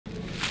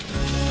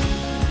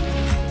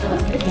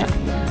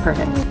Yeah,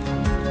 perfect.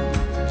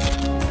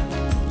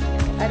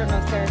 I don't know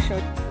if Sarah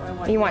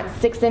showed. You want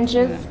 6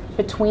 inches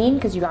between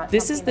because you got.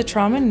 This is the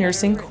Trauma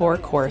Nursing Core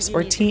Course,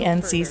 or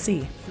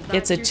TNCC.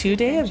 It's a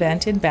 2-day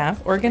event in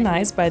Banff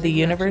organized by the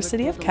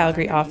University of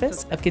Calgary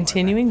Office of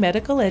Continuing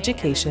Medical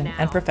Education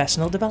and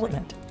Professional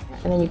Development.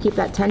 And then you keep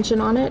that tension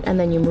on it, and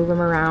then you move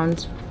them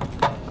around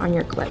on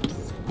your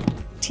clips.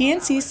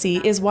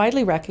 TNCC is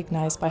widely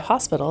recognized by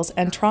hospitals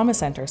and trauma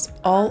centers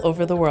all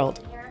over the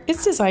world.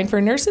 It's designed for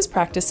nurses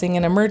practicing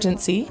in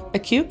emergency,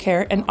 acute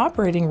care, and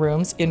operating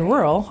rooms in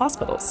rural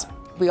hospitals.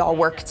 We all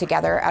work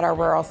together at our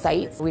rural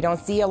sites. We don't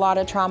see a lot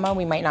of trauma,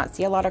 we might not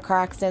see a lot of car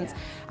accidents,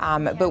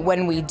 but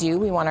when we do,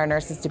 we want our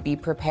nurses to be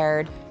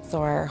prepared.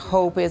 So our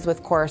hope is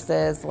with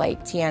courses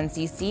like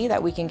TNCC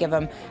that we can give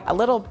them a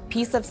little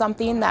piece of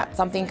something, that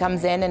something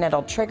comes in and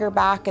it'll trigger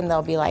back and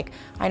they'll be like,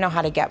 I know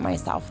how to get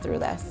myself through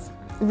this.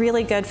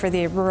 Really good for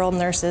the rural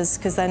nurses,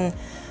 because then,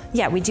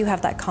 yeah, we do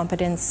have that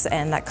competence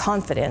and that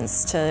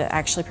confidence to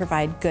actually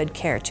provide good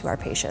care to our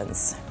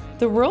patients.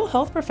 The Rural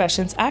Health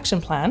Professions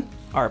Action Plan,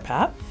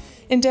 RhPAP,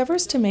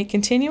 endeavours to make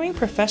continuing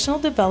professional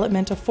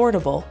development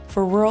affordable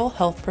for rural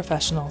health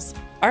professionals.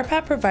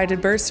 RhPAP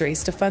provided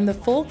bursaries to fund the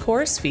full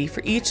course fee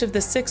for each of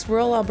the 6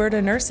 rural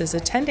Alberta nurses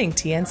attending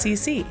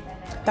TNCC.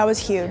 That was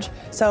huge.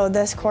 So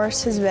this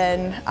course has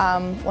been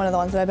one of the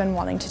ones that I've been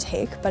wanting to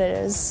take, but it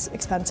is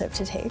expensive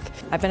to take.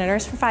 I've been a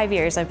nurse for 5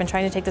 years. I've been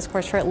trying to take this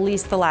course for at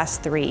least the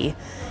last 3.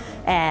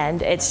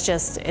 And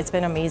it's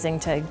been amazing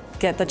to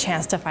get the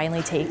chance to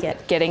finally take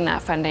it. Getting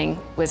that funding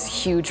was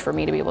huge for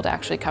me to be able to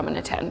actually come and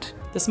attend.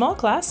 The small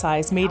class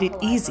size made it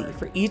easy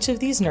for each of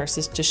these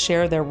nurses to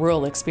share their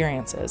rural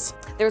experiences.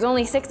 There was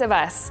only 6 of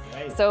us,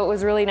 so it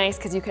was really nice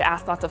because you could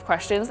ask lots of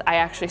questions. I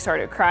actually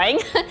started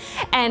crying,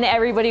 and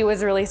everybody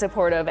was really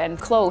supportive and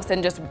close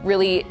and just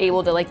really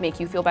able to make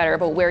you feel better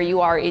about where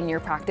you are in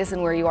your practice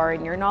and where you are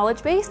in your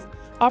knowledge base.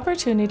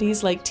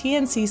 Opportunities like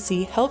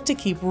TNCC help to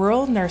keep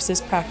rural nurses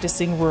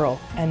practicing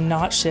rural and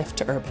not shift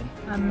to urban.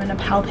 I'm going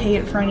to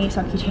palpate for any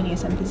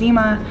subcutaneous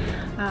emphysema.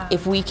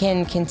 If we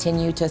can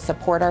continue to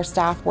support our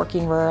staff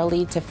working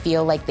rurally to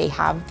feel like they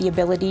have the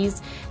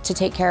abilities to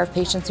take care of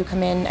patients who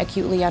come in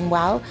acutely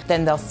unwell,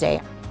 then they'll stay.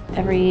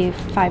 Every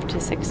 5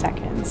 to 6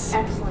 seconds.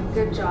 Excellent,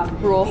 good job.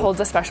 Rural holds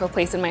a special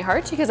place in my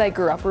heart because I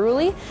grew up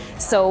rurally,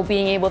 so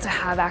being able to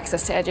have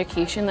access to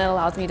education that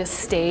allows me to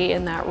stay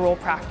in that rural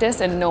practice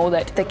and know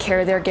that the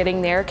care they're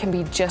getting there can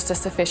be just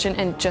as sufficient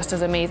and just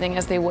as amazing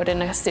as they would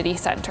in a city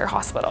center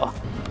hospital.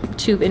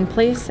 Tube in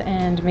place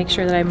and make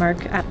sure that I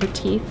mark at the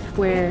teeth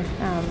where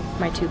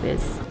my tube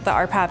is. The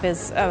RhPAP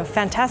is a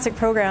fantastic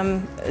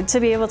program to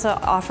be able to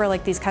offer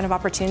these kind of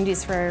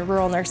opportunities for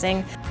rural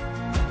nursing.